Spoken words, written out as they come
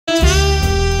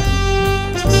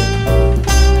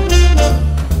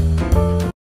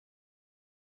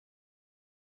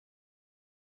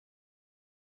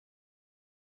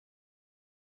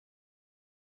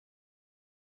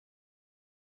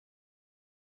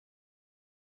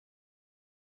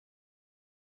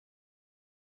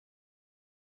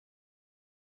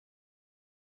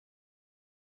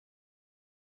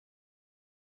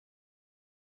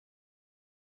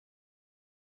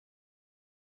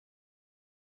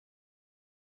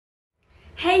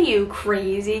Hey you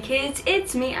crazy kids,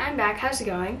 it's me, I'm back. How's it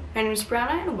going? My name is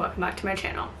Brianna and welcome back to my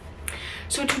channel.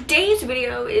 So today's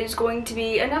video is going to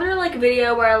be another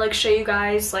video where I show you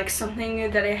guys something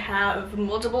that I have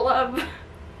multiple of.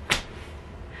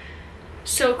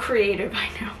 So creative, I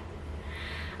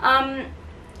know.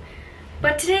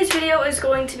 But today's video is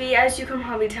going to be, as you can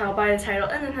probably tell by the title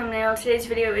and the thumbnail, today's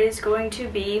video is going to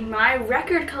be my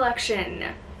record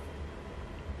collection.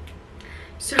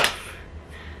 So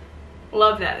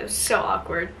love that, it was so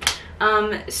awkward.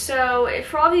 So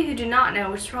for all of you who do not know,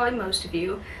 which is probably most of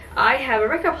you, I have a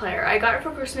record player. I got it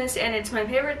for Christmas and it's my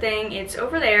favorite thing. It's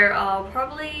over there. I'll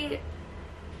probably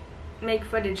make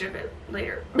footage of it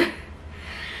later.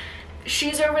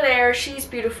 She's over there, she's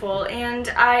beautiful, and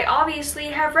I obviously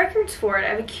have records for it.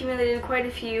 I've accumulated quite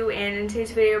a few, and in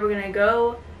today's video we're gonna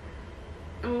go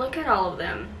and look at all of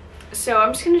them. So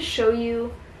I'm just gonna show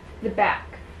you the back.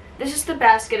 This is the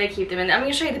basket I keep them in. I'm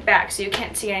going to show you the back so you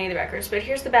can't see any of the records, but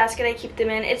here's the basket I keep them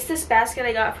in. It's this basket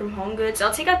I got from Home Goods.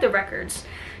 I'll take out the records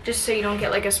just so you don't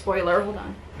get a spoiler. Hold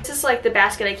on. This is the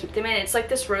basket I keep them in. It's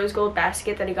this rose gold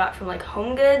basket that I got from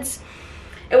Home Goods.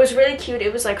 It was really cute.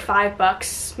 It was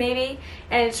 $5 maybe,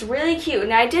 and it's really cute.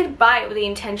 And I did buy it with the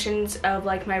intentions of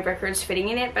my records fitting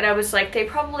in it, but I was they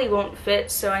probably won't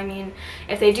fit, so I mean,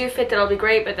 if they do fit, that'll be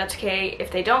great, but that's okay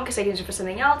if they don't, because I can use it for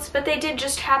something else. But they did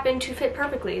just happen to fit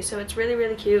perfectly, so it's really,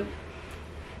 really cute.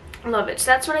 I love it.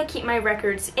 So that's what I keep my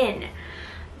records in.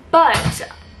 But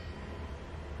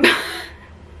the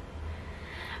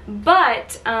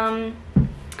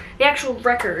actual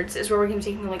records is where we're going to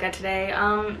be taking a look at today.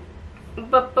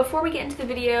 But before we get into the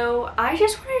video, I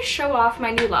just want to show off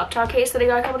my new laptop case that I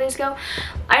got a couple days ago.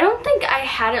 I don't think I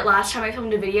had it last time I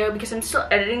filmed a video because I'm still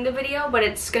editing the video, but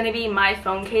it's going to be my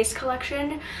phone case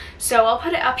collection. So I'll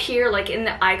put it up here in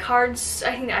the iCards.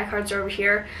 I think the iCards are over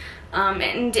here.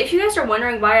 And if you guys are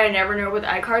wondering why I never know where the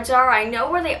iCards are, I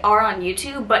know where they are on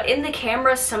YouTube, but in the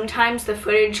camera sometimes the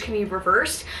footage can be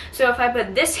reversed. So if I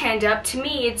put this hand up, to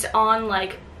me it's on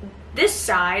this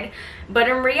side, but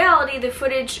in reality the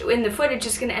footage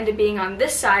is going to end up being on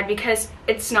this side because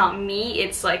it's not me,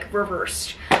 it's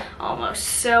reversed almost.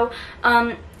 So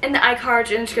in the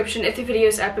iCards in the description, if the video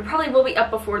is up, it probably will be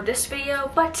up before this video,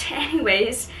 but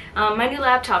anyways, my new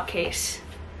laptop case.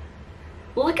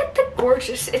 Look at the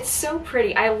gorgeous, it's so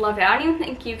pretty. I love it. I don't even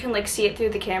think you can see it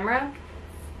through the camera.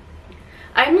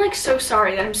 I'm so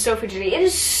sorry that I'm so fidgety. It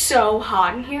is so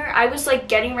hot in here. I was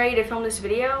getting ready to film this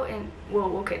video and,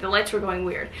 well, okay, the lights were going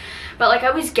weird. But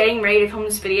I was getting ready to film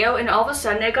this video and all of a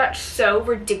sudden it got so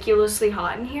ridiculously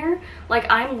hot in here.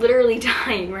 I'm literally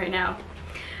dying right now.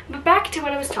 But back to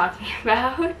what I was talking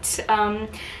about.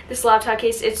 This laptop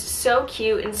case, it's so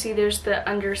cute, and see there's the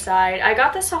underside. I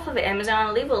got this off of Amazon.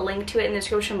 I'll leave a link to it in the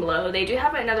description below. They do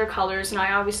have it in other colors, and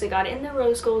I obviously got it in the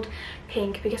rose gold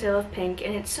pink because I love pink,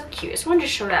 and it's so cute. I just wanted to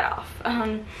show that off.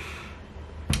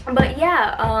 But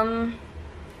yeah,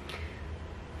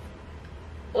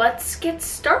 let's get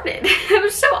started. It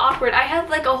was so awkward. I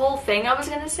had a whole thing I was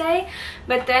gonna say,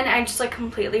 but then I just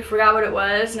completely forgot what it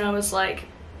was, and I was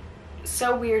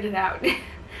so weirded out.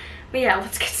 But yeah,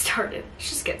 let's get started. Let's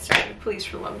just get started, please,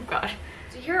 for the love of God.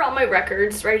 So here are all my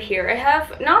records right here. I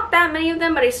have not that many of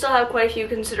them, but I still have quite a few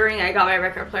considering I got my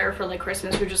record player for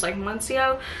Christmas, which was months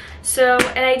ago. So,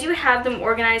 and I do have them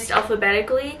organized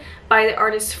alphabetically by the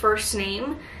artist's first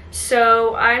name.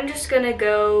 So I'm just gonna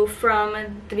go from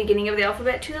the beginning of the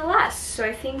alphabet to the last. So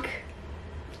I think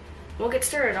we'll get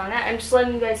started on that. I'm just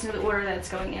letting you guys know the order that it's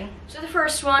going in. So the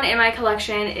first one in my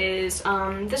collection is,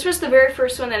 this was the very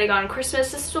first one that I got on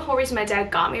Christmas. This is the whole reason my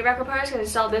dad got me record players, because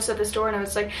I saw this at the store and I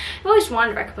was I've always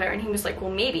wanted a record player, and he was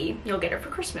well, maybe you'll get it for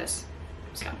Christmas.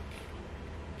 So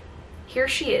here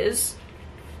she is.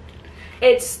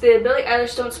 It's the Billie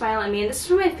Eilish Don't Smile at Me, and this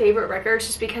is one of my favorite records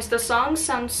just because the songs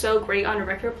sound so great on a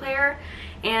record player,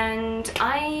 and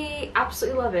I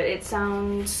absolutely love it. It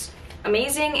sounds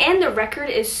amazing, and the record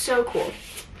is so cool.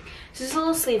 So this is a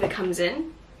little sleeve it comes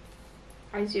in,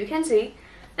 as you can see,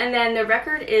 and then the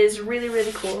record is really,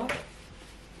 really cool.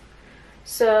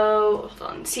 So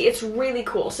hold on, see, it's really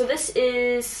cool. So this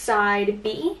is side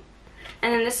B,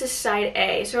 and then this is side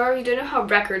A. So if you don't know how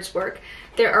records work,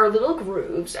 there are little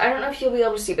grooves. I don't know if you'll be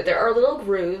able to see, but there are little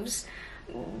grooves.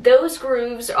 Those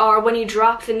grooves are when you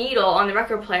drop the needle on the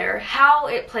record player, how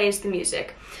it plays the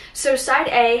music. So side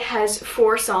A has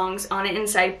 4 songs on it, and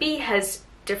side B has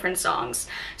different songs.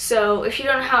 So if you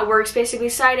don't know how it works, basically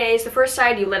side A is the first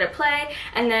side, you let it play,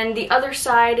 and then the other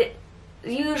side,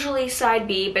 usually side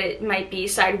B, but it might be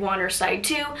side 1 or side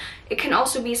 2. It can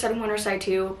also be side 1 or side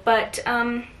 2, but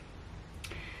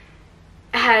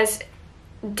has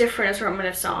different assortment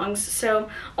of songs. So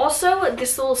also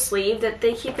this little sleeve that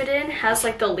they keep it in has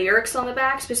like the lyrics on the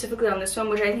back, specifically on this one,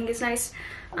 which I think is nice.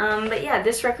 But yeah,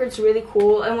 this record's really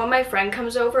cool, and when my friend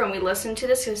comes over and we listen to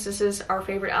this, because this is our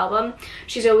favorite album,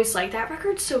 she's always like, that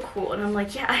record's so cool, and I'm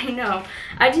like, yeah, I know.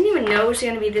 I didn't even know it was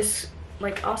gonna be this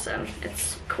like awesome.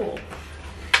 It's cool.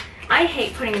 I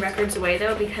hate putting records away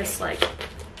though, because like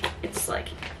it's like,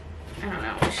 I don't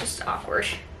know, it's just awkward.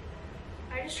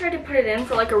 I just tried to put it in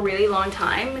for like a really long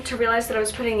time to realize that I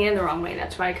was putting it in the wrong way.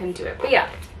 That's why I couldn't do it. But yeah,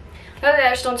 other than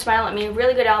that, just Don't Smile at Me.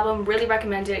 Really good album, really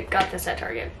recommend it. Got this at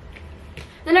Target.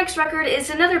 The next record is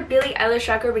another Billie Eilish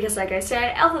record because, like I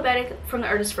said, alphabetic from the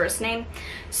artist's first name.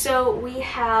 So we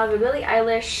have a Billie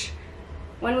Eilish,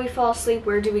 When We Fall Asleep,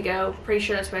 Where Do We Go? Pretty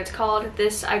sure that's what it's called.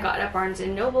 This I got at Barnes &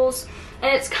 Noble's.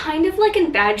 And it's kind of like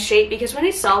in bad shape because when I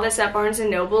saw this at Barnes &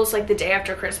 Noble's like the day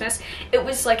after Christmas, it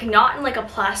was like not in like a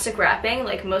plastic wrapping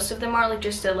like most of them are, like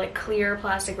just a like clear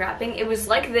plastic wrapping. It was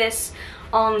like this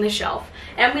on the shelf,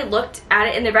 and we looked at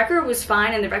it and the record was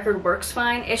fine and the record works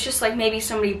fine. It's just like maybe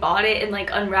somebody bought it and like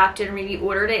unwrapped it or maybe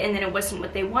ordered it and then it wasn't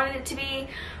what they wanted it to be,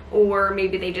 or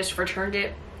maybe they just returned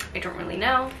it. I don't really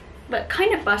know, but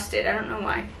kind of busted. I don't know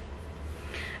why.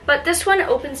 But this one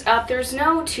opens up. There's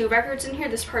no two records in here.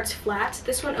 This part's flat.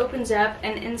 This one opens up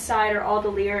and inside are all the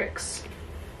lyrics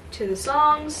to the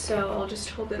songs. So I'll just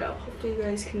hold it up. Hopefully you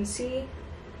guys can see.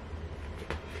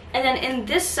 And then in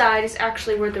this side is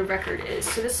actually where the record is.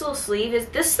 So this little sleeve is,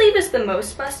 this sleeve is the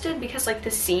most busted because like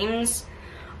the seams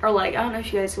are like, I don't know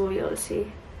if you guys will be able to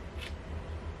see,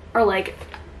 are like,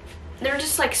 they're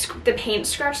just like the paint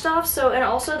scratched off. So, and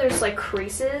also there's like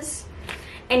creases.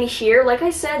 And here, like I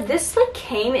said, this like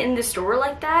came in the store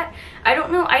like that. I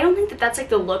don't know, I don't think that that's like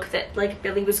the look that like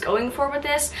Billie was going for with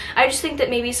this. I just think that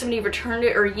maybe somebody returned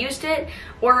it or used it,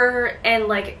 or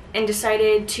and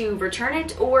decided to return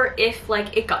it, or if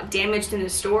like it got damaged in the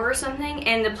store or something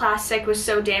and the plastic was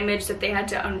so damaged that they had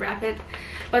to unwrap it.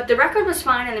 But the record was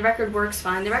fine and the record works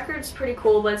fine. The record's pretty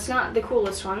cool, but it's not the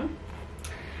coolest one.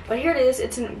 But here it is.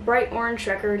 It's a bright orange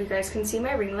record. You guys can see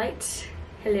my ring light.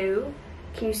 Hello.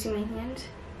 Can you see my hand?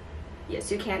 Yes,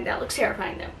 you can. That looks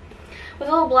terrifying though. With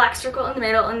a little black circle in the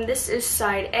middle, and this is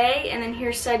side A, and then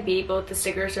here's side B. Both the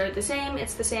stickers are the same.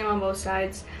 It's the same on both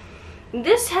sides.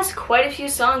 This has quite a few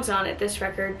songs on it, this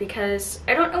record, because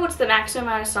I don't know what's the maximum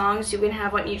amount of songs you can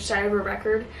have on each side of a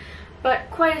record, but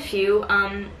quite a few.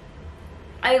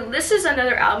 This is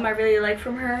another album I really like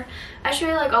from her. I just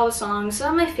really like all the songs.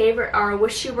 Some of my favorite are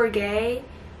Wish You Were Gay,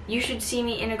 You Should See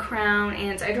Me in a Crown,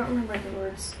 and I don't remember the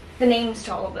words, the names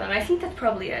to all of them. I think that's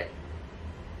probably it.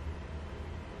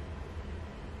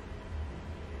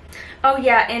 Oh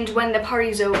yeah, and When the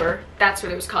Party's Over, that's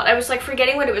what it was called. I was like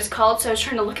forgetting what it was called, so I was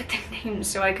trying to look at the names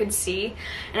so I could see.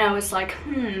 And I was like,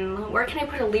 where can I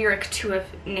put a lyric to a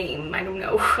name? I don't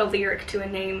know, a lyric to a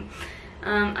name.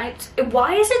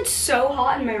 Why is it so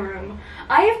hot in my room?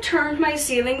 I have turned my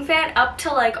ceiling fan up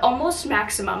to like almost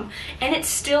maximum, and it's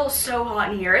still so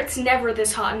hot in here. It's never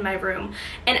this hot in my room.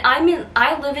 And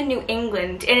I live in New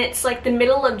England, and it's like the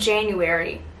middle of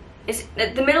January. It's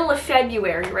the middle of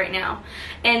February right now,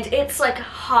 and it's like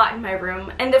hot in my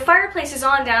room, and the fireplace is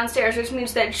on downstairs, which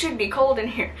means that it should be cold in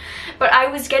here. But I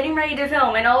was getting ready to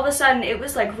film, and all of a sudden it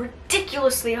was like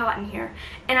ridiculously hot in here,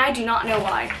 and I do not know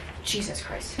why. Jesus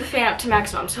Christ. The fan up to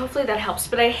maximum, so hopefully that helps.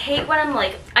 But I hate when I'm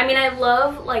like, I mean, I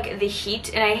love like the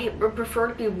heat, and I prefer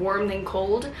to be warm than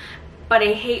cold, but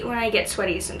I hate when I get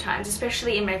sweaty sometimes,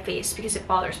 especially in my face, because it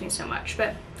bothers me so much.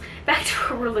 But back to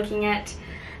what we're looking at.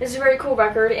 This is a very cool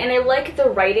record, and I like the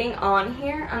writing on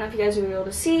here. I don't know if you guys will be able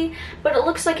to see, but it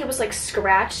looks like it was like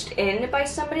scratched in by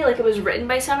somebody, like it was written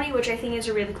by somebody, which I think is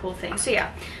a really cool thing. So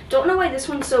yeah, don't know why this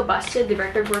one's so busted. The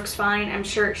record works fine. I'm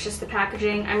sure it's just the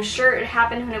packaging. I'm sure it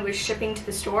happened when it was shipping to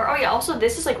the store. Oh yeah, also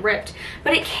this is like ripped,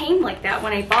 but it came like that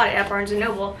when I bought it at Barnes &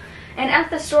 Noble. And at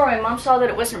the store, my mom saw that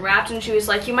it wasn't wrapped, and she was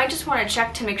like, you might just want to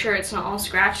check to make sure it's not all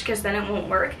scratched, because then it won't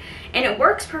work. And it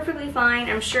works perfectly fine.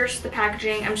 I'm sure it's the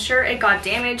packaging. I'm sure it got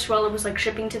damaged while it was like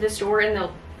shipping to the store, and the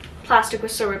plastic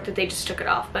was so ripped that they just took it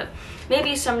off. But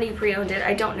maybe somebody pre-owned it.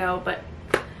 I don't know, but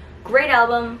great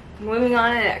album. Moving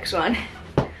on to the next one.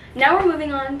 Now we're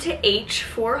moving on to H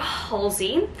for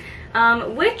Halsey.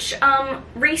 Which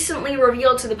recently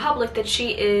revealed to the public that she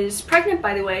is pregnant,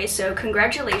 by the way, so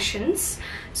congratulations.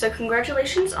 So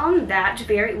congratulations on that.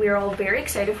 We are all very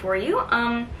excited for you.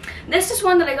 This is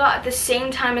one that I got at the same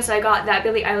time as I got that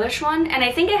Billie Eilish one, and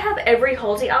I think I have every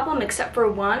Halsey album except for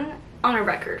one on a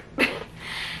record.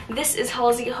 This is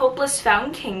Halsey Hopeless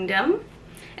Found Kingdom,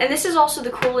 and this is also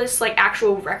the coolest like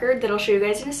actual record that I'll show you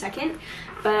guys in a second.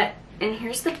 And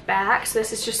here's the back. So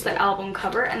this is just the album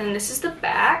cover, and then this is the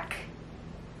back.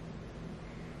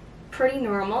 pretty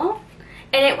normal.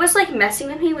 And it was like messing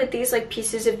with me with these like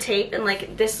pieces of tape and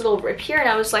like this little rip here, and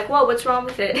I was like, whoa, what's wrong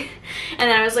with it? And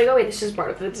then I was like, oh wait, this is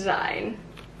part of the design.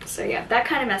 So yeah, that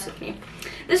kind of messed with me.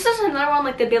 This is another one,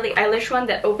 like the Billie Eilish one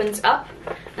that opens up,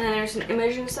 and then there's an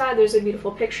image inside. There's a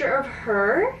beautiful picture of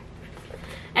her.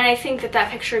 And I think that that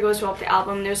picture goes well with the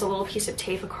album. There's a little piece of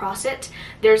tape across it.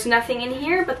 There's nothing in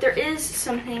here, but there is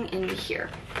something in here.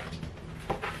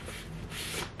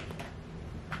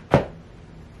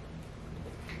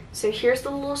 So here's the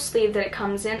little sleeve that it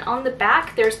comes in. On the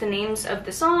back, there's the names of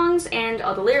the songs and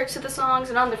all the lyrics of the songs,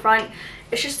 and on the front,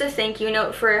 it's just a thank you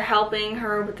note for helping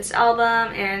her with this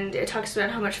album, and it talks about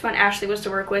how much fun Ashley was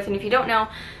to work with. And if you don't know,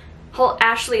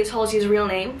 Ashley is Halsey's real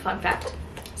name, fun fact.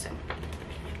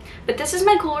 But this is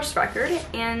my coolest record,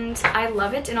 and I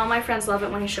love it, and all my friends love it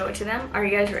when I show it to them. Are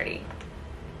you guys ready?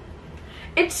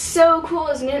 It's so cool,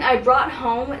 isn't it? I brought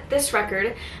home this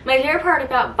record. My favorite part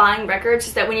about buying records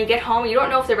is that when you get home, you don't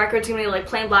know if the record's gonna be like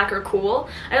plain black or cool.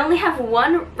 I only have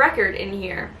one record in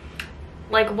here,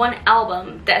 like one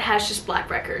album that has just black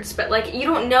records, but like you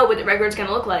don't know what the record's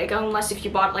gonna look like unless if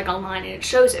you bought it like online and it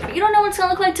shows it, but you don't know what it's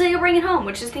gonna look like till you bring it home,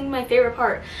 which is I think my favorite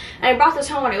part. And I brought this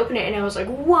home and I opened it and I was like,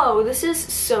 whoa, this is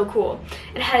so cool.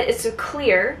 It's a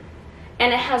clear,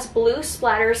 and it has blue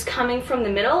splatters coming from the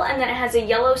middle, and then it has a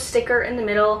yellow sticker in the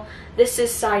middle. This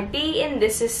is side B and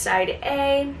this is side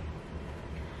A.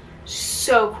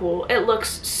 So cool. It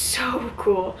looks so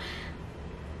cool.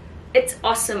 It's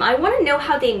awesome. I want to know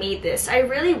how they made this. I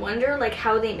really wonder like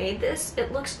how they made this.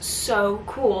 It looks so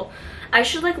cool. I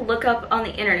should like look up on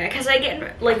the internet, because I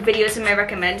get like videos in my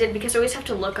recommended, because I always have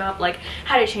to look up like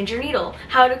how to change your needle,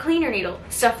 how to clean your needle,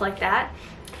 stuff like that.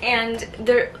 And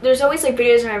there's always like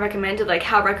videos in my recommended like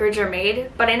how records are made,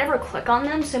 but I never click on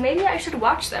them, so maybe I should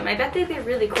watch them. I bet they'd be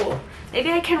really cool.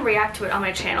 Maybe I can react to it on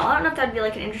my channel. I don't know if that'd be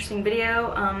like an interesting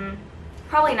video.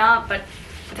 Probably not, but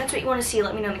if that's what you want to see,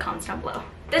 let me know in the comments down below.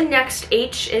 The next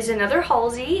H is another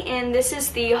Halsey, and this is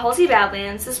the Halsey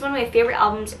Badlands. This is one of my favorite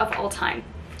albums of all time.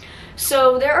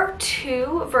 So there are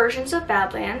two versions of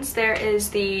Badlands. There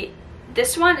is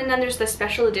this one, and then there's the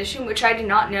special edition, which I did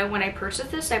not know when I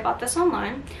purchased this. I bought this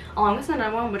online along with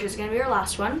another one, which is going to be our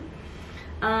last one,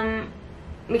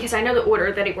 because I know the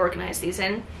order that he organized these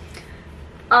in.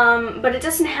 But it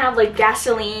doesn't have like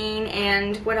gasoline,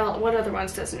 and what other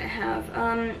ones doesn't it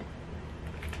have?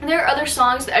 There are other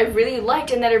songs that I really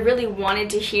liked and that I really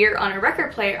wanted to hear on a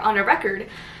record player,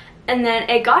 and then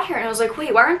it got here and I was like,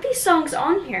 wait, why aren't these songs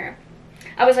on here?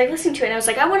 I was like listening to it and I was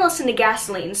like, I want to listen to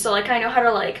Gasoline, so like I know how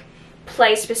to like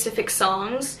play specific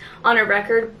songs on a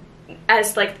record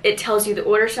as like it tells you the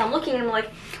order. So I'm looking and I'm like,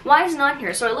 why isn't it on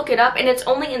here? So I look it up and it's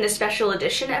only in the special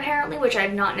edition apparently, which I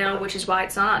did not know, which is why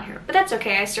it's not on here. But that's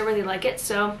okay, I still really like it.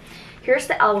 So here's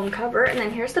the album cover, and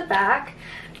then here's the back,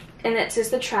 and it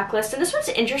says the track list. And this one's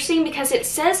interesting because it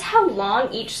says how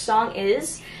long each song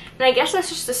is, and I guess that's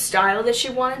just the style that she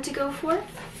wanted to go for.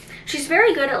 She's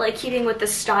very good at like keeping with the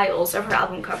styles of her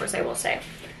album covers, I will say.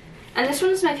 And this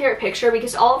one is my favorite picture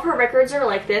because all of her records are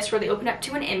like this, where they open up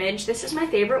to an image. This is my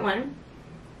favorite one.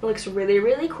 It looks really,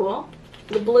 really cool.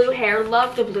 The blue hair,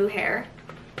 love the blue hair.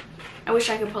 I wish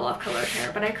I could pull off colored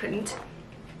hair, but I couldn't.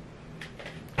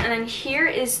 And then here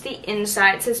is the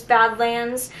inside. It says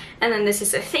Badlands, and then this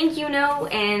is a thank you note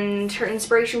and her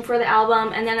inspiration for the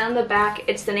album. And then on the back,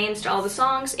 it's the names to all the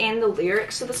songs and the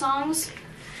lyrics to the songs.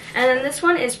 And then this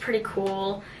one is pretty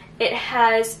cool.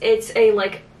 It's a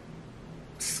like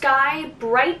sky,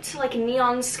 bright like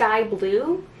neon sky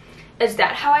blue. Is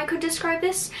that how I could describe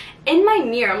this? In my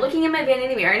mirror, I'm looking in my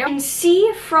vanity mirror, and I can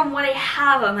see from what I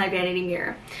have on my vanity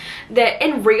mirror that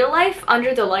in real life,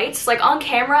 under the lights, like on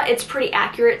camera, it's pretty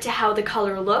accurate to how the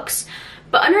color looks,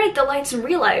 but underneath the lights in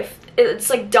real life,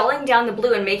 it's like dulling down the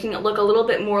blue and making it look a little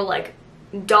bit more like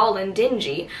dull and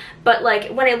dingy. But like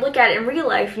when I look at it in real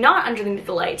life, not underneath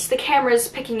the lights, the camera's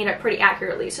picking it up pretty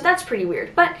accurately, so that's pretty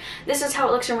weird. But this is how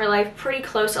it looks in real life, pretty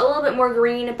close, a little bit more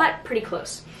green, but pretty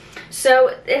close. So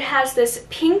it has this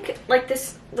pink, like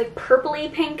this like purpley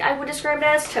pink, I would describe it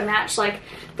as, to match like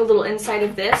the little inside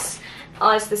of this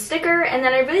as the sticker. And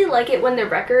then I really like it when the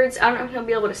records, I don't know if you'll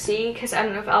be able to see, because I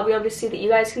don't know if I'll be able to see that you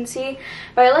guys can see,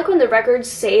 but I like when the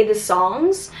records say the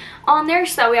songs on there,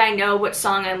 so that way I know what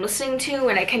song I'm listening to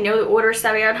and I can know the order, so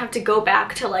that way I don't have to go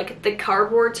back to like the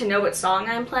cardboard to know what song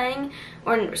I'm playing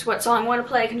or what song I want to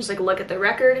play. I can just like look at the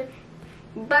record.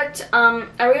 But I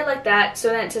really like that. So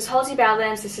then it says Halsey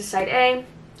Badlands, this is side A,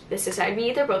 this is side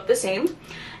B, they're both the same.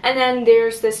 And then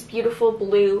there's this beautiful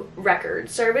blue record.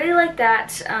 So I really like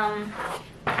that.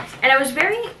 And I was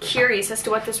very curious as to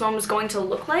what this one was going to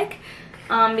look like,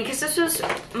 because this was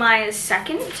my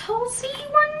second Halsey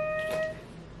one.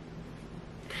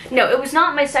 No, it was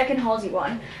not my second Halsey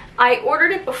one. I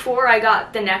ordered it before I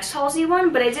got the next Halsey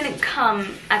one, but it didn't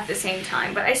come at the same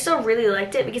time. But I still really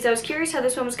liked it because I was curious how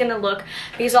this one was going to look,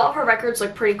 because all of her records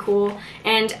look pretty cool.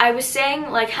 And I was saying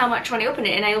like how much when I opened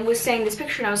it, and I was saying this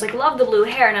picture and I was like, love the blue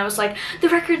hair, and I was like, the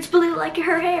record's blue like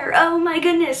her hair. Oh my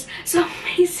goodness, so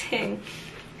amazing.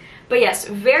 But yes,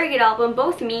 very good album.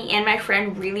 Both me and my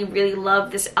friend really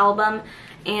love this album.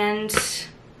 And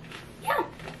yeah.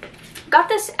 Got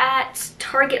this at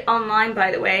Target online,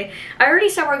 by the way. I already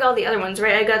said where I got all the other ones,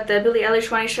 right? I got the Billie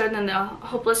Eilish one I showed, and then the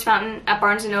Hopeless Fountain at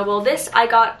Barnes & Noble. This I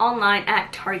got online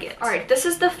at Target. Alright, this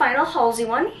is the final Halsey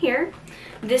one here.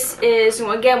 This is,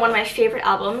 again, one of my favorite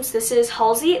albums. This is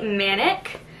Halsey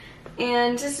Manic,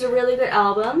 and this is a really good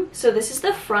album. So this is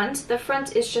the front. The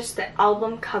front is just the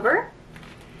album cover.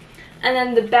 And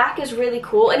then the back is really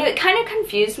cool, and it kind of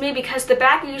confused me because the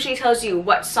back usually tells you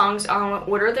what songs are in what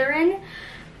order they're in.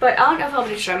 But I don't know if I'll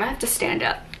be sure. I'm gonna have to stand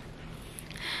up.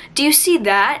 Do you see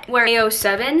that? Where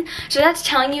AO7? So that's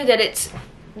telling you that it's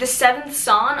the 7th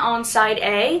song on side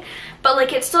A, but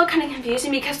like it's still kind of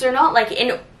confusing because they're not like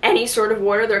in any sort of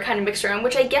order. They're kind of mixed around,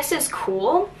 which I guess is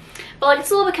cool. But like it's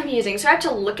a little bit confusing. So I have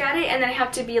to look at it and then I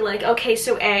have to be like, okay,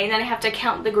 so A, and then I have to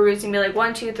count the grooves and be like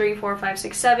 1, 2, 3, 4, 5,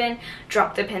 6, 7,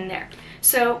 drop the pin there.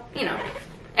 So, you know,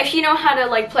 if you know how to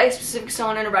like play a specific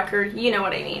song on a record, you know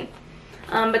what I mean.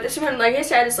 But this one, like I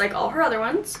said, is like all her other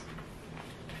ones.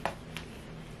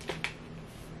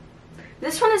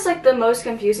 This one is like the most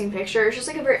confusing picture. It's just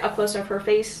like a very up close of her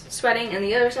face sweating, and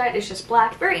the other side is just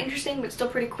black. Very interesting, but still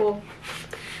pretty cool.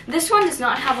 This one does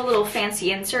not have a little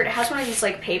fancy insert. It has one of these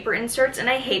like paper inserts, and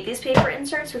I hate these paper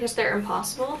inserts because they're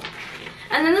impossible.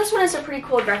 And then this one is a pretty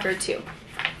cool record too.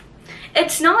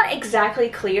 It's not exactly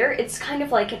clear. It's kind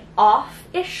of like an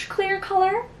off-ish clear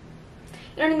color.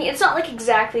 You know what I mean? It's not like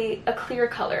exactly a clear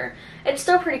color. It's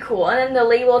still pretty cool. And then the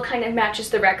label kind of matches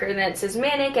the record. And then it says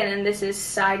Manic, and then this is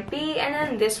side B, and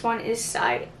then this one is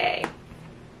side A.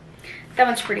 That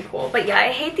one's pretty cool. But yeah,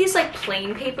 I hate these like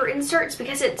plain paper inserts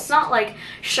because it's not like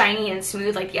shiny and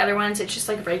smooth like the other ones. It's just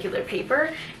like regular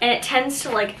paper, and it tends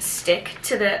to like stick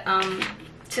to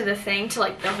the thing, to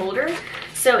like the holder.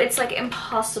 So it's like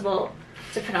impossible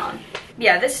to put on.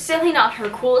 Yeah, this is definitely not her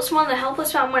coolest one. The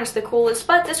Helpless Fountain one is the coolest,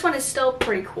 but this one is still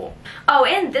pretty cool. Oh,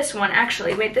 and this one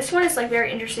actually, wait, this one is like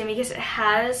very interesting because it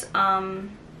has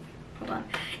hold on.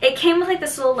 It came with like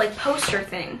this little like poster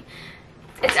thing.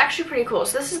 It's actually pretty cool.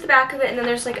 So this is the back of it, and then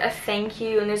there's like a thank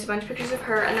you, and there's a bunch of pictures of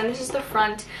her, and then this is the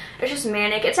front. It's just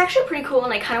Manic. It's actually pretty cool,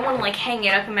 and I kind of want to like hang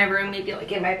it up in my room, maybe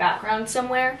like in my background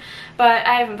somewhere, but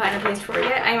I haven't found a place for it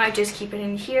yet. I might just keep it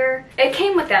in here. It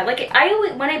came with that. Like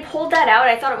when I pulled that out,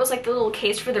 I thought it was like the little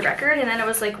case for the record, and then I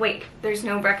was like, wait, there's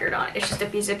no record on it. It's just a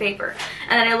piece of paper.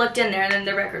 And then I looked in there, and then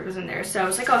the record was in there. So I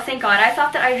was like, oh, thank God. I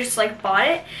thought that I just like bought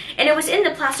it, and it was in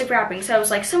the plastic wrapping. So I was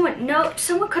like, someone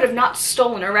could have not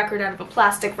stolen a record out of a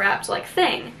plastic wrapped like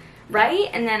thing, right?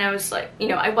 And then I was like, you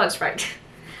know, I was right.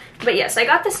 But yes, I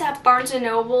got this at Barnes &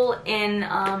 Noble in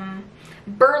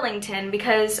Burlington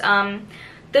because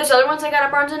those other ones I got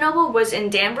at Barnes & Noble was in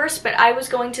Danvers, but I was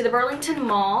going to the Burlington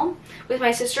Mall with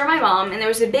my sister and my mom, and there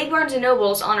was a big Barnes &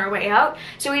 Noble's on our way out,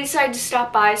 so we decided to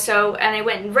stop by. And I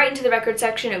went right into the record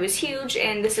section. It was huge,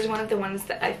 and this is one of the ones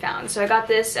that I found. So I got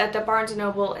this at the Barnes &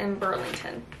 Noble in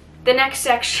Burlington. The next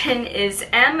section is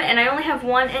M, and I only have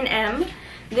one in M.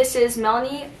 This is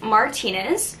Melanie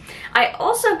Martinez. I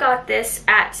also got this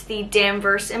at the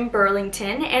Danvers in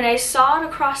Burlington, and I saw it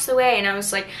across the way, and I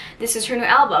was like, this is her new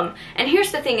album. And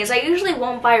here's the thing is, I usually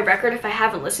won't buy a record if I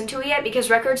haven't listened to it yet, because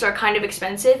records are kind of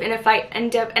expensive, and if I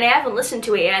end up, and I haven't listened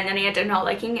to it yet, and then I end up not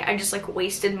liking it, I just like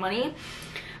wasted money.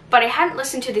 But I hadn't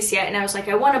listened to this yet, and I was like,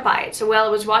 I want to buy it. So while I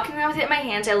was walking around with it in my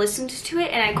hands, I listened to it,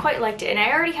 and I quite liked it. And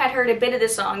I already had heard a bit of the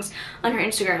songs on her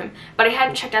Instagram, but I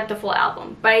hadn't checked out the full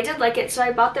album. But I did like it, so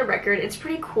I bought the record. It's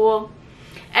pretty cool.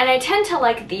 And I tend to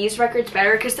like these records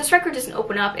better, because this record doesn't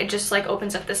open up. It just like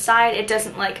opens up the side. It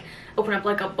doesn't like open up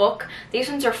like a book. These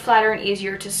ones are flatter and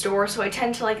easier to store, so I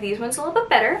tend to like these ones a little bit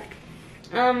better.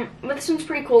 But this one's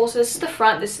pretty cool. So this is the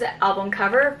front. This is the album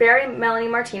cover. Very Melanie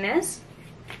Martinez.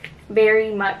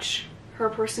 Very much her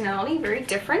personality, very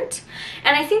different.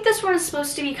 And I think this one is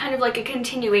supposed to be kind of like a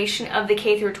continuation of the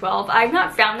K through 12. I've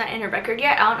not found that in a record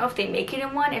yet. I don't know if they make it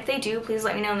in one. If they do, please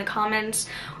let me know in the comments,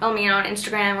 or let me know on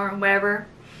Instagram or whatever.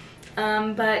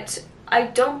 But I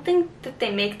don't think that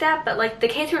they make that, but like the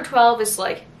K through 12 is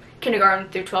like kindergarten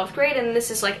through 12th grade, and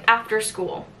this is like after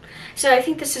school. So I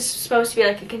think this is supposed to be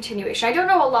like a continuation. I don't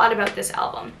know a lot about this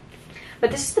album,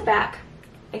 but this is the back.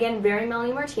 Again, very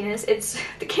Melanie Martinez. It's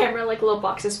the camera, like little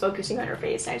box is focusing on her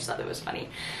face. I just thought that was funny.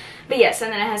 But yes, and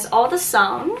then it has all the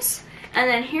songs. And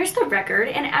then here's the record,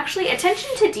 and actually attention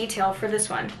to detail for this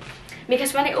one,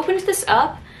 because when I opened this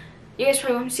up, you guys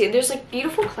probably won't see it. There's like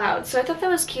beautiful clouds, so I thought that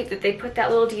was cute that they put that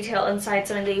little detail inside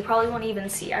something that you probably won't even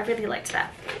see. I really liked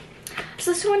that.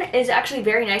 So this one is actually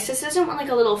very nice. This isn't one like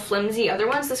a little flimsy other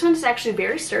ones. This one is actually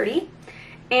very sturdy.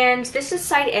 And this is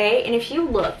side A, and if you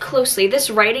look closely, this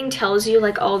writing tells you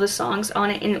like all the songs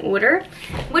on it in order,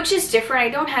 which is different. I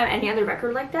don't have any other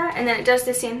record like that. And then it does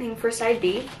the same thing for side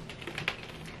B.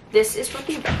 This is what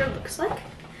the record looks like.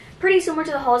 Pretty similar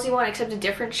to the Halsey one, except a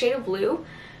different shade of blue.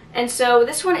 And so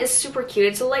this one is super cute.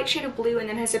 It's a light shade of blue, and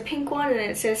then has a pink one, and then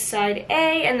it says side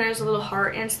A, and there's a little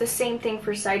heart, and it's the same thing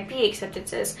for side B, except it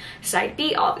says side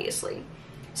B, obviously.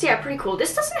 So yeah, pretty cool.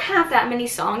 This doesn't have that many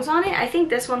songs on it. I think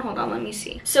this one, hold on, let me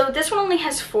see. So this one only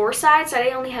has 4 sides, side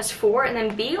A only has 4, and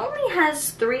then B only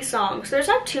has 3 songs. So there's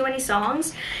not too many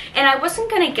songs, and I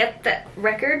wasn't gonna get that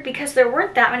record because there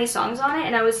weren't that many songs on it,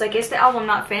 and I was like, is the album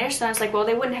not finished? And I was like, well,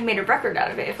 they wouldn't have made a record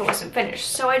out of it if it wasn't finished.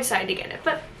 So I decided to get it,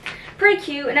 but pretty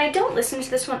cute. And I don't listen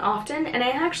to this one often, and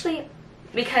I actually,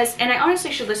 and I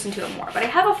honestly should listen to it more, but I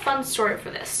have a fun story for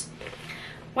this.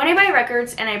 When I buy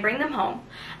records and I bring them home,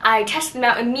 I test them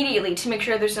out immediately to make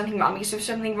sure there's nothing wrong, because if there's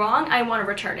something wrong, I want to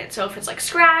return it. So if it's like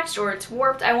scratched or it's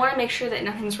warped, I want to make sure that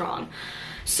nothing's wrong.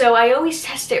 So I always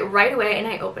test it right away and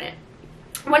I open it.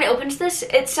 When I opened this,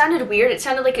 it sounded weird. It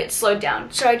sounded like it slowed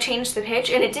down. So I changed the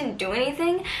pitch and it didn't do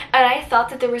anything. And I thought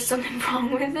that there was something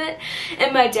wrong with it.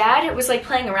 And my dad was like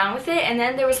playing around with it. And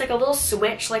then there was like a little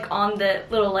switch like on the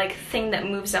little like thing that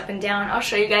moves up and down. I'll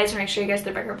show you guys when I show you guys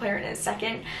the record player in a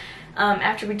second.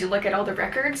 After we do look at all the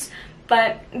records.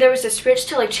 But there was a switch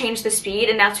to like change the speed,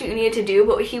 and that's what you needed to do.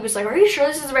 But he was like, are you sure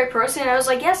this is the right person? And I was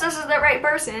like, yes, this is the right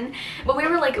person. But we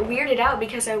were like weirded out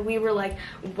because we were like,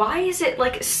 why is it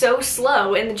like so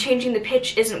slow and the changing the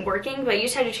pitch isn't working? But you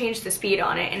just had to change the speed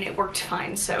on it and it worked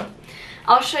fine. So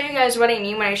I'll show you guys what I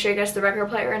mean when I show you guys the record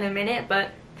player in a minute. But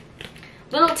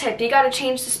little tip, you gotta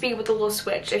change the speed with the little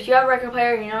switch. If you have a record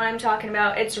player, you know what I'm talking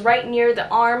about. It's right near the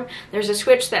arm. There's a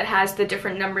switch that has the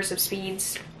different numbers of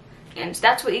speeds. And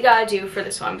that's what you gotta do for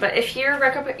this one. But if your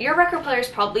record player is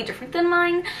probably different than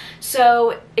mine,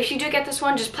 so if you do get this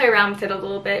one, just play around with it a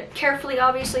little bit carefully,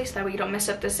 obviously, so that way you don't mess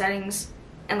up the settings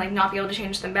and like not be able to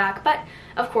change them back. But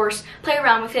of course, play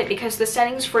around with it because the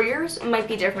settings for yours might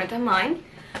be different than mine.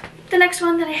 The next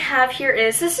one that I have here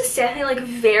is, this is definitely like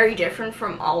very different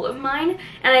from all of mine,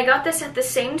 and I got this at the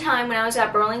same time when I was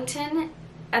at Burlington.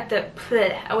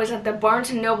 I was at the Barnes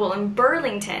 & Noble in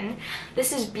Burlington.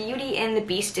 This is Beauty and the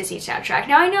Beast Disney soundtrack.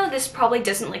 Now I know this probably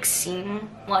doesn't like seem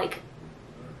like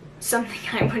something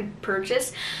I would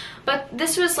purchase, but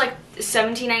this was like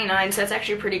 $17.99, so that's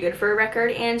actually pretty good for a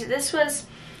record. And this was,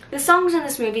 the songs in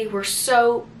this movie were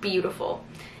so beautiful.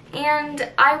 And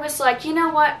I was like, you know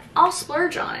what, I'll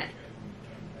splurge on it.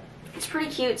 It's pretty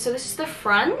cute. So this is the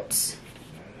front,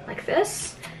 like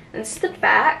this, and this is the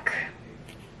back.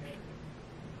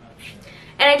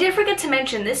 And I did forget to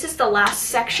mention, this is the last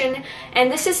section,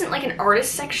 and this isn't like an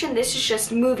artist section, this is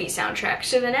just movie soundtrack.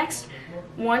 So the next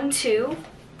 1, 2,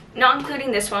 not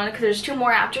including this one, because there's 2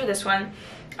 more after this one,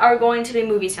 are going to be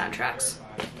movie soundtracks.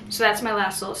 So that's my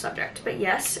last little subject, but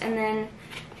yes. And then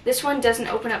this one doesn't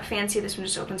open up fancy, this one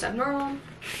just opens up normal.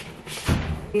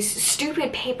 These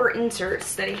stupid paper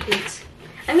inserts that I hate.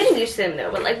 I'm getting used to them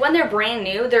though, but like when they're brand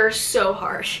new, they're so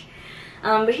harsh.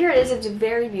 But here it is, it's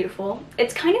very beautiful.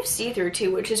 It's kind of see-through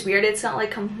too, which is weird. It's not like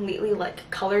completely like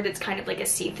colored, it's kind of like a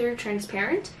see-through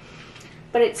transparent.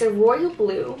 But it's a royal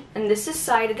blue, and this is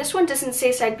this one doesn't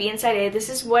say side B and side A. This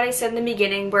is what I said in the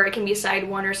beginning, where it can be side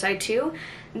 1 or side 2.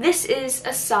 This is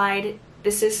side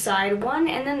 1,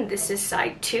 and then this is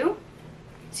side 2.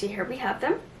 See, here we have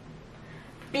them.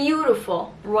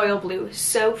 Beautiful royal blue,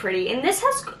 so pretty. And this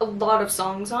has a lot of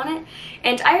songs on it,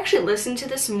 and I actually listened to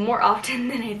this more often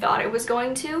than I thought I was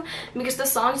going to, because the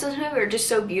songs in this movie are just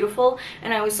so beautiful,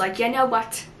 and I was like, you know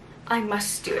what, I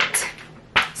must do it.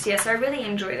 So yes, I really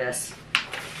enjoy this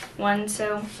one.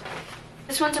 So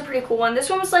this one's a pretty cool one. This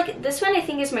one I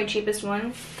think is my cheapest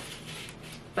one,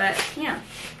 but yeah,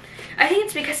 I think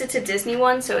it's because it's a Disney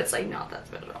one, so it's like not that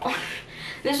bad at all.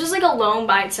 This was like alone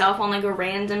by itself on like a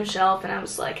random shelf, and I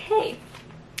was like, hey,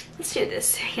 let's do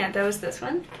this. Yeah, that was this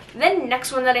one. Then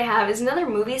next one that I have is another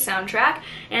movie soundtrack,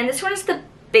 and this one is the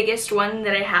biggest one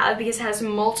that I have because it has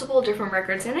multiple different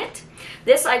records in it.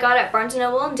 This I got at Barnes &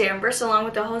 Noble in Danvers, along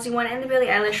with the Halsey one and the Billie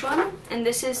Eilish one, and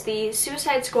this is the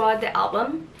Suicide Squad, the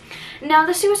album. Now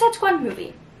the Suicide Squad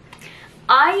movie,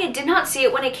 I did not see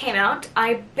it when it came out.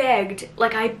 I begged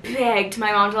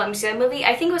my mom to let me see that movie.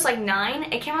 I think it was like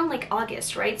 9. It came out in like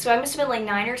August, right? So I must have been like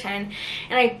 9 or 10,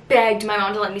 and I begged my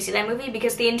mom to let me see that movie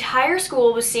because the entire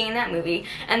school was seeing that movie,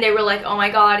 and they were like, oh my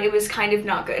god, it was kind of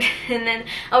not good. And then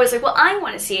I was like, well, I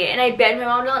want to see it, and I begged my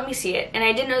mom to let me see it, and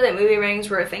I didn't know that movie ratings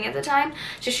were a thing at the time,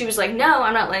 so she was like, no,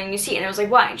 I'm not letting you see it, and I was like,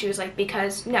 why? And she was like,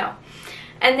 because no.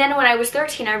 And then when I was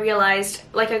 13, I realized,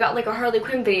 like, I got like a Harley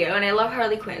Quinn video, and I love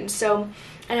Harley Quinn, so,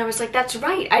 and I was like, that's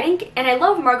right, and I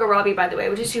love Margot Robbie, by the way,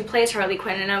 which is who plays Harley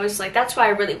Quinn, and I was like, that's why I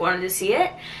really wanted to see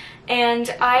it.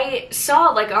 And I saw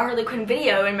like a Harley Quinn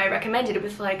video in my recommended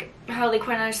with like Harley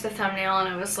Quinn as the thumbnail, and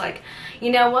I was like,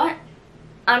 you know what,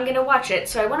 I'm gonna watch it.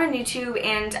 So I went on YouTube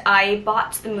and I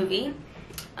bought the movie.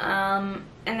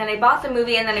 And then I bought the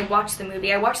movie, and then I watched the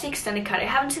movie. I watched the extended cut. I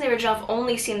haven't seen the original, I've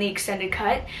only seen the extended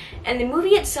cut. And the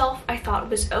movie itself, I thought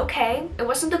was okay. It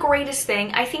wasn't the greatest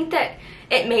thing. I think that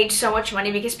it made so much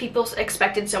money because people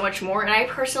expected so much more, and I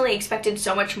personally expected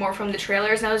so much more from the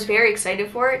trailers, and I was very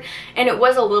excited for it. And it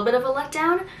was a little bit of a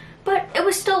letdown, but it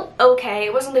was still okay.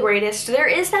 It wasn't the greatest. There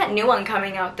is that new one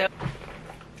coming out, though.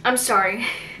 I'm sorry.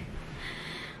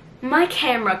 My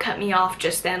camera cut me off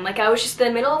just then. Like, I was just in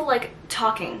the middle of like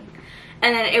talking,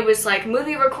 and then it was like,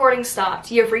 movie recording stopped,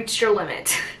 you've reached your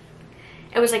limit.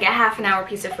 It was like a half an hour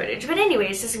piece of footage. But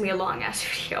anyways, this is gonna be a long ass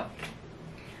video.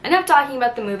 Enough talking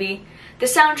about the movie. The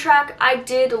soundtrack I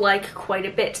did like quite a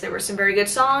bit. There were some very good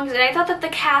songs, and I thought that the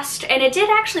cast, and it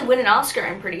did actually win an Oscar,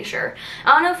 I'm pretty sure.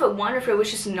 I don't know if it won or if it was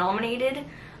just nominated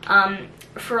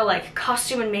for like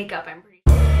costume and makeup, I'm pretty sure.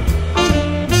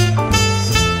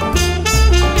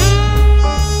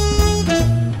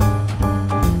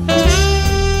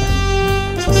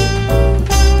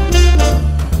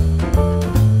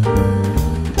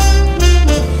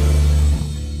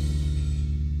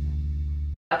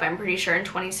 I'm pretty sure in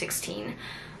 2016.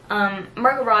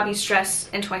 Margot Robbie's dress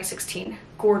in 2016,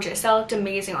 gorgeous. That looked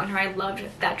amazing on her. I loved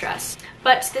that dress.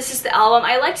 But this is the album.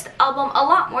 I liked the album a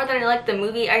lot more than I liked the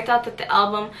movie. I thought that the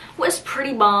album was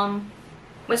pretty bomb.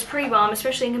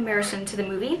 Especially in comparison to the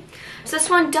movie. So this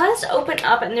one does open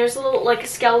up, and there's little like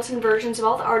skeleton versions of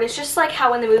all the artists, just like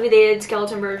how in the movie they did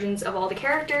skeleton versions of all the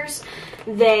characters.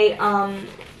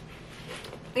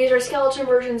 These are skeleton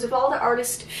versions of all the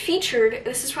artists featured.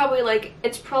 This is probably like,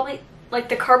 it's probably like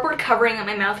the cardboard covering on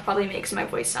my mouth probably makes my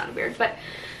voice sound weird, but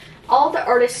all the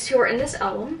artists who are in this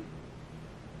album,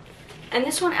 and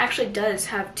this one actually does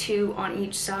have 2 on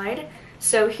each side.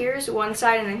 So here's one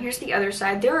side, and then here's the other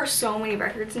side. There are so many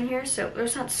records in here, so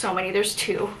there's not so many, there's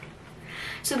 2.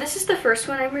 So this is the first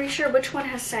one, I'm pretty sure. Which one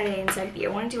has side A and side B? I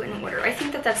want to do it in order. I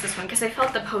think that that's this one, because I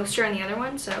felt the poster in the other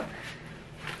one, so.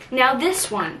 Now this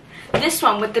one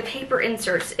with the paper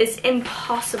inserts is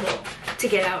impossible to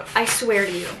get out. I swear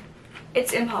to you,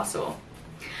 it's impossible.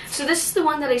 So this is the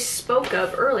one that I spoke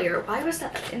of earlier. Why was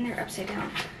that in there upside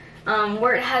down?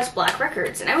 Where it has black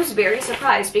records, and I was very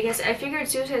surprised because I figured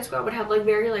Suicide Squad would have like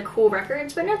very like cool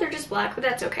records, but no, they're just black, but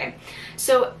that's okay.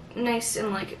 So nice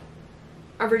and like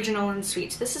original and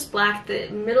sweet. So this is black, the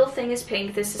middle thing is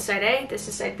pink, this is side A, this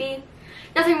is side B.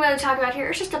 Nothing really to talk about here,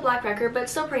 it's just a black record, but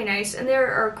it's still pretty nice, and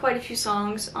there are quite a few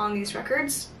songs on these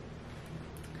records.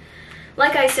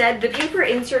 Like I said, the paper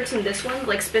inserts in this one,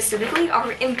 like specifically,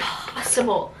 are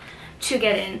impossible to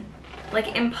get in.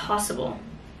 Like, impossible.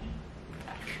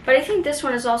 But I think this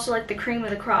one is also like the cream of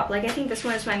the crop. Like, I think this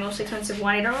one is my most expensive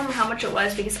one. I don't remember how much it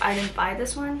was because I didn't buy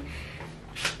this one.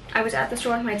 I was at the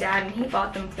store with my dad and he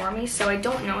bought them for me, so I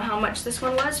don't know how much this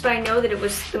one was, but I know that it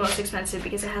was the most expensive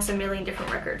because it has a million different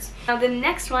records. Now the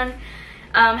next one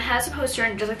has a poster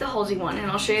in just like the Halsey one, and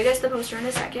I'll show you guys the poster in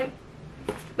a second.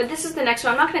 But this is the next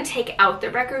one. I'm not going to take out the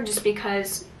record just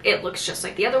because it looks just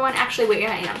like the other one. Actually, wait,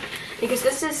 I am. Because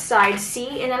this is side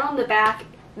C, and then on the back,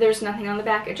 there's nothing on the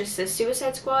back. It just says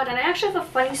Suicide Squad, and I actually have a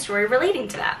funny story relating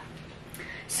to that.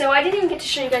 So I didn't even get to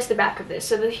show you guys the back of this.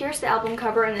 So here's the album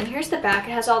cover, and then here's the back.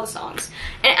 It has all the songs.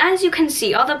 And as you can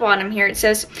see, on the bottom here, it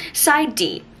says side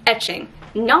D, etching,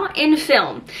 not in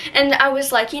film. And I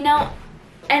was like, you know,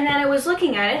 and then I was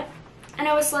looking at it, and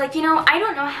I was like, you know, I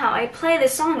don't know how I play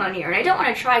this song on here, and I don't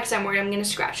want to try because I'm worried I'm going to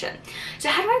scratch it. So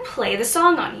how do I play the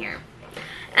song on here?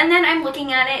 And then I'm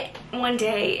looking at it one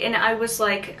day, and I was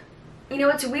like, you know,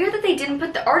 it's weird that they didn't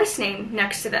put the artist name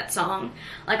next to that song,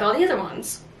 like all the other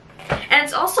ones. And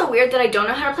it's also weird that I don't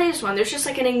know how to play this one. There's just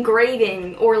like an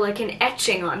engraving or like an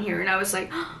etching on here, and I was like,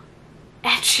 oh,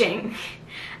 etching.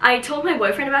 I told my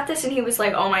boyfriend about this and he was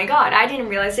like, oh my god, I didn't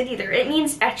realize it either. It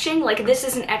means etching, like this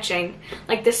is an etching.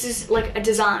 Like this is like a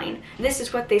design. This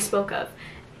is what they spoke of.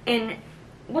 And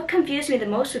what confused me the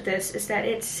most with this is that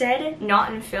it said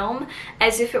not in film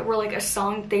as if it were like a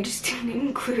song they just didn't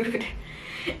include.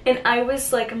 And I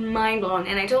was like mind blown,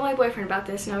 and I told my boyfriend about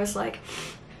this, and I was like,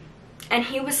 and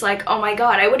he was like, oh my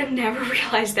god, I would have never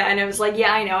realized that. And I was like,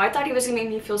 yeah, I know, I thought he was gonna make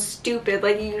me feel stupid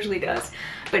like he usually does,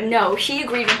 but no, he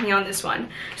agreed with me on this one.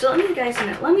 So let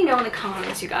me know in the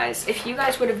comments, you guys, if you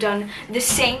guys would have done the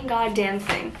same goddamn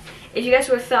thing. If you guys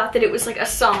would have thought that it was like a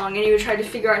song and you would try to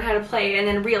figure out how to play it and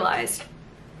then realized.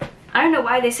 I don't know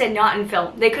why they said not in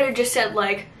film. They could have just said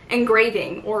like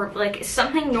engraving or like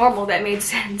something normal that made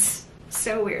sense.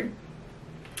 So weird.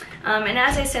 And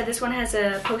as I said, this one has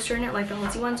a poster in it like the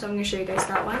Halsey one, so I'm going to show you guys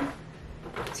that one.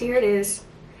 So here it is.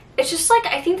 It's just like,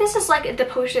 I think this is like the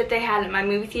poster that they had in my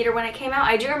movie theater when it came out.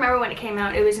 I do remember when it came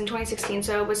out. It was in 2016,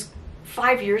 so it was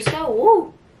 5 years ago.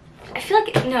 Woo! I feel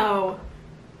like, no.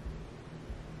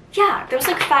 Yeah, that was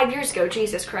like 5 years ago.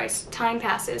 Jesus Christ, time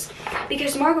passes.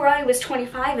 Because Margot Robbie was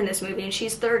 25 in this movie and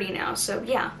she's 30 now, so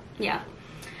yeah.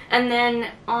 And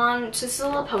then so this is a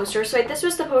little poster. So this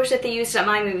was the poster that they used at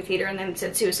my movie theater, and then it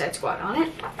said Suicide Squad on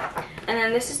it. And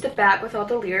then this is the back with all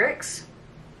the lyrics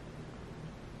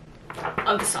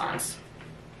of the songs.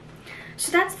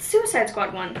 So that's the Suicide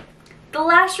Squad one. The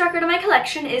last record of my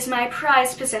collection is my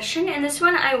prized possession, and this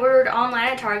one I ordered online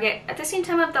at Target at the same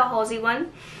time of the Halsey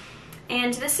one.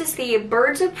 And this is the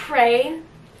Birds of Prey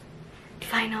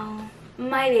Vinyl,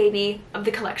 my baby of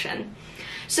the collection.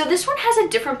 So this one has a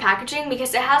different packaging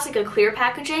because it has like a clear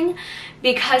packaging,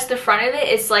 because the front of it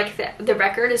is like the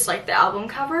record is like the album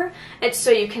cover. It's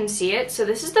so you can see it. So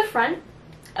this is the front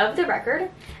of the record,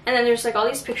 and then there's like all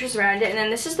these pictures around it, and then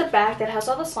this is the back that has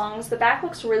all the songs. The back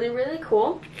looks really, really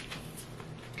cool.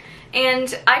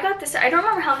 And I got this, I don't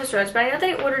remember how this was, but I know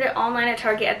that I ordered it online at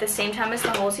Target at the same time as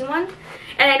the Halsey one.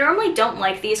 And I normally don't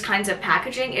like these kinds of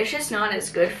packaging. It's just not as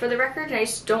good for the record, and I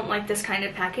just don't like this kind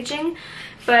of packaging.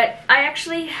 But I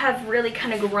actually have really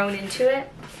kind of grown into it,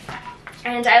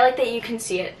 and I like that you can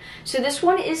see it. So this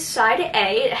one is side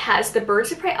A. It has the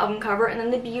Birds of Prey album cover, and then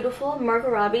the beautiful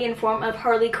Margot Robbie in form of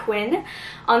Harley Quinn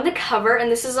on the cover.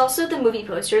 And this is also the movie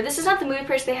poster. This is not the movie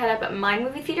poster they had up at my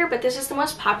movie theater, but this is the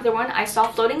most popular one I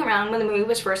saw floating around when the movie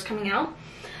was first coming out.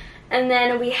 And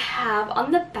then we have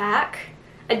on the back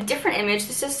a different image.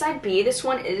 This is side B. This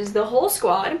one is the whole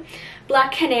squad.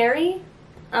 Black Canary,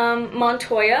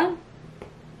 Montoya.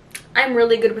 I'm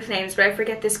really good with names, but I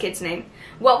forget this kid's name.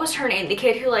 What was her name? The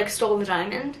kid who like stole the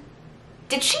diamond?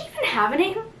 Did she even have a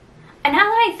name? And now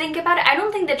that I think about it, I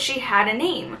don't think that she had a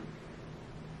name.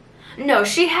 No,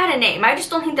 she had a name. I just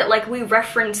don't think that like we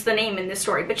reference the name in this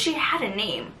story, but she had a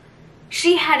name.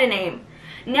 She had a name.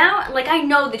 Now, like, I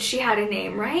know that she had a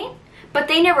name, right? But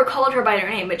they never called her by her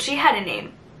name, but she had a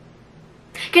name.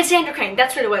 Cassandra Crane,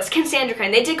 that's what it was. Cassandra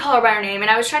Crane. They did call her by her name, and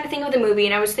I was trying to think of the movie,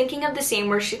 and I was thinking of the scene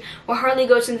where Harley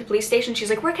goes into the police station. She's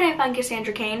like, where can I find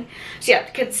Cassandra Crane? So yeah,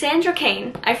 Cassandra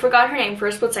Crane. I forgot her name for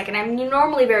a split second. I'm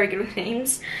normally very good with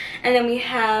names. And then we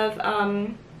have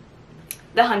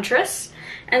the Huntress,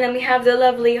 and then we have the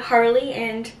lovely Harley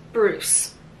and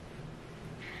Bruce.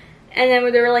 And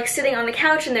then they were like sitting on the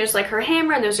couch, and there's like her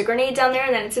hammer, and there's a grenade down there,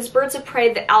 and then it says Birds of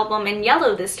Prey, the album, in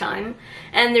yellow this time.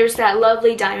 And there's that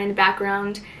lovely diamond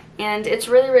background, and it's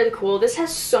really, really cool. This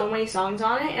has so many songs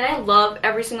on it, and I love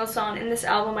every single song in this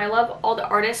album. I love all the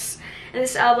artists in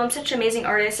this album, such amazing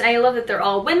artists, and I love that they're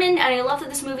all women, and I love that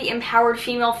this movie empowered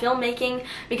female filmmaking,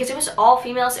 because it was all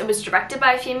females. It was directed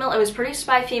by a female, it was produced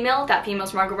by a female. That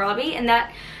female's Margot Robbie, and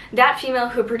that female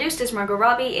who produced is Margot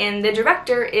Robbie, and the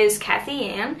director is Kathy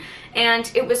Ann.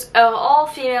 And it was an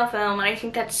all-female film, and I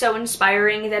think that's so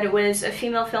inspiring that it was a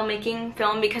female filmmaking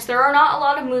film, because there are not a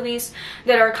lot of movies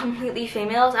that are completely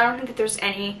females. I don't think that there's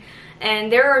any.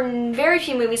 And there are very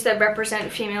few movies that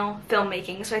represent female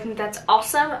filmmaking, so I think that's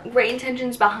awesome. Great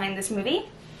intentions behind this movie.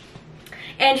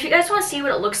 And if you guys want to see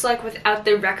what it looks like without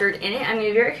the record in it, I'm going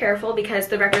to be very careful because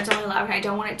the record's only loud and I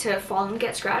don't want it to fall and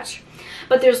get scratched.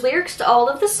 But there's lyrics to all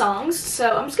of the songs,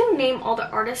 so I'm just going to name all the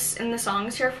artists in the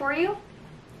songs here for you.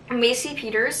 Macy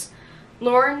Peters,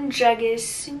 Lauren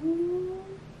Jegis,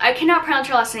 I cannot pronounce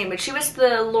her last name, but she was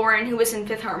the Lauren who was in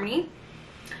Fifth Harmony.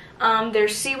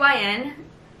 There's CYN,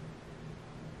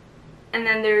 and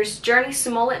then there's Journey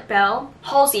Smollett Bell.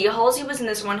 Halsey was in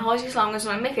this one. Halsey's song was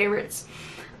one of my favorites.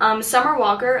 Summer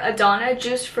Walker, Adana,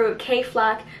 Juice Fruit, K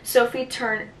Flack, Sophie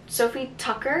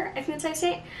Tucker, I think that's how I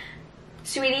say it.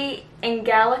 Sweetie and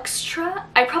Galaxtra.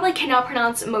 I probably cannot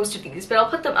pronounce most of these, but I'll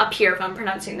put them up here if I'm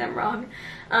pronouncing them wrong.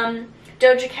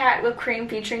 Doja Cat, Whipped Cream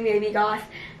featuring Baby Goth,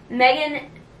 Megan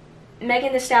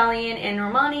Thee Stallion and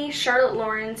Normani, Charlotte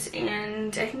Lawrence,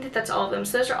 and I think that that's all of them.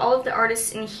 So those are all of the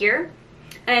artists in here.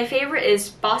 And my favorite is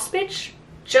Boss Bitch,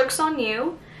 Joke's on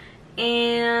You,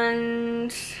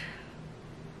 and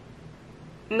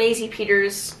Maisie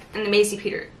Peters and Maisie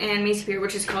Peter,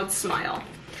 which is called Smile.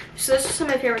 So those are some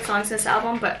of my favorite songs in this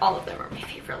album, but all of them are my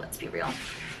favorite, let's be real.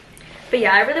 But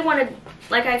yeah, I really wanted,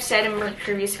 like I've said in my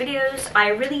previous videos, I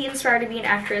really inspired to be an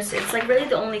actress. It's like really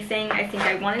the only thing I think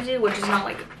I want to do, which is not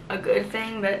like a good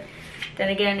thing, but then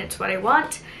again, it's what I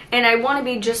want. And I want to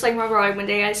be just like Margot Robbie one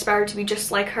day. I aspire to be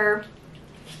just like her.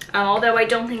 Although I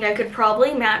don't think I could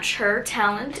probably match her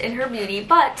talent and her beauty,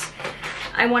 but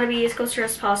I want to be as close to her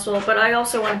as possible. But I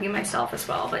also want to be myself as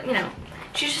well. But you know,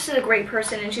 she's just a great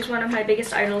person, and she's one of my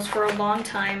biggest idols for a long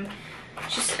time.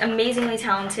 She's amazingly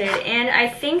talented, and I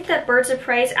think that Birds of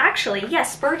Prey is actually,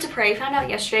 yes, Birds of Prey, found out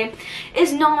yesterday,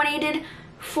 is nominated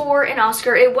for an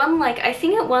Oscar. It won like, I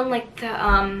think it won like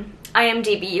the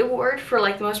IMDb award for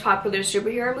like the most popular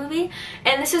superhero movie,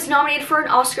 and this is nominated for an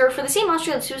Oscar for the same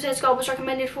Oscar that Suicide Squad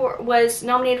was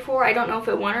nominated for. I don't know if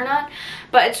it won or not,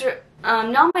 but it's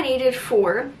nominated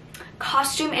for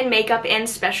costume and makeup and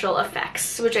special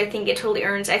effects, which I think it totally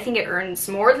earns. I think it earns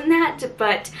more than that,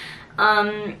 but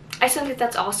I still think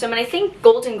that's awesome. And I think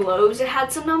Golden Globes, it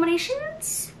had some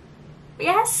nominations.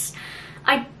 Yes,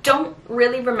 I don't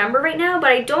really remember right now,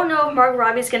 but I don't know if Margot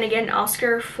Robbie is going to get an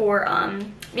Oscar for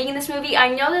being in this movie.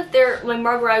 I know that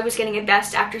Margot Robbie was getting a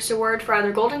Best Actress award for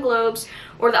either Golden Globes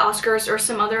or the Oscars or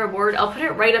some other award. I'll put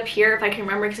it right up here if I can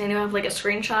remember, because I know I have like a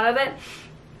screenshot of it.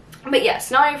 But yes,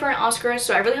 nominated for an Oscar,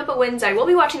 so I really hope it wins. I will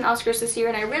be watching the Oscars this year,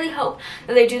 and I really hope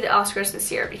that they do the Oscars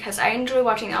this year, because I enjoy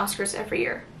watching the Oscars every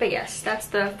year. But yes, that's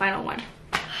the final one.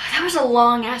 That was a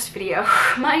long ass video.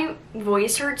 My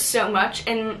voice hurts so much,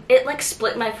 and it like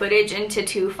split my footage into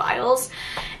 2 files,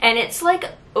 and it's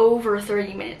like over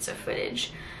 30 minutes of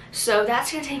footage. So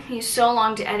that's gonna take me so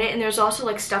long to edit, and there's also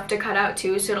like stuff to cut out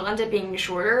too, so it'll end up being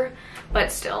shorter,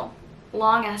 but still,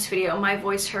 long ass video. My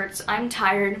voice hurts, I'm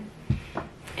tired,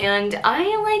 and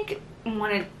I like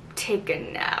want to take a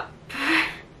nap.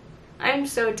 I'm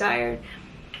so tired.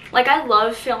 Like, I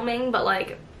love filming, but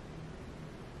like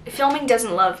filming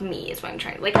doesn't love me is what I'm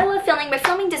trying to, like, I love filming, but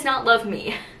filming does not love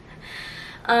me.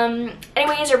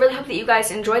 Anyways, I really hope that you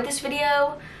guys enjoyed this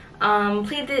video.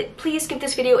 Please give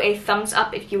this video a thumbs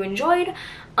up if you enjoyed.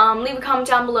 Leave a comment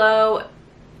down below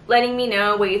letting me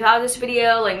know what you thought of this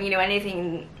video, letting me know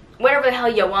anything, whatever the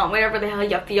hell you want, whatever the hell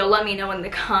you feel, let me know in the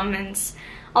comments.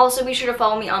 Also, be sure to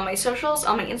follow me on my socials,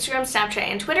 on my Instagram, Snapchat,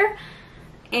 and Twitter.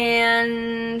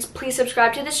 And please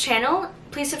subscribe to this channel.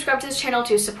 Please subscribe to this channel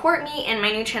to support me and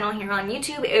my new channel here on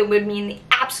YouTube. It would mean the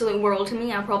absolute world to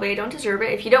me. I don't deserve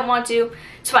it. If you don't want to,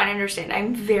 it's fine, I understand.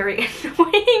 I'm very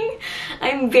annoying.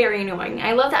 I'm very annoying.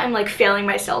 I love that I'm like failing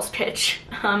my sales pitch.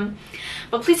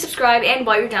 But please subscribe, and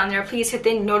while you're down there, please hit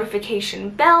the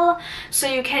notification bell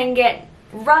so you can get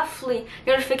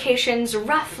notifications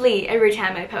roughly every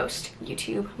time I post.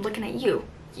 YouTube, I'm looking at you,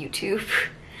 YouTube.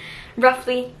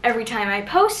 Roughly every time I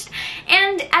post.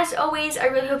 And as always, I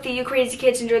really hope that you crazy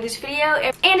kids enjoyed this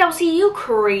video, and I'll see you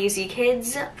crazy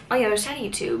kids on the other side of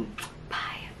YouTube. Bye.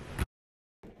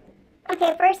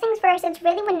 Okay, first things first, it's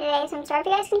really windy today, so I'm sorry if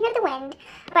you guys can hear the wind,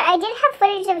 but I did have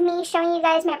footage of me showing you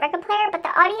guys my record player, but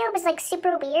the audio was like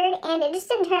super weird, and it just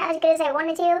didn't turn out as good as I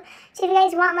wanted to. So if you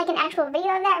guys want like an actual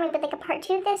video of that, or maybe like a part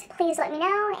 2 of this, please let me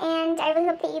know, and I really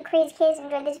hope that you crazy kids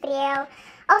enjoyed this video.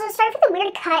 Also, sorry for the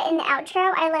weird cut in the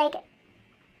outro. I like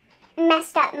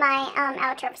messed up my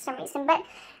outro for some reason, but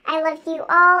I love you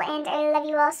all, and I love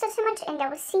you all so much, and I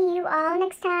will see you all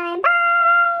next time. Bye!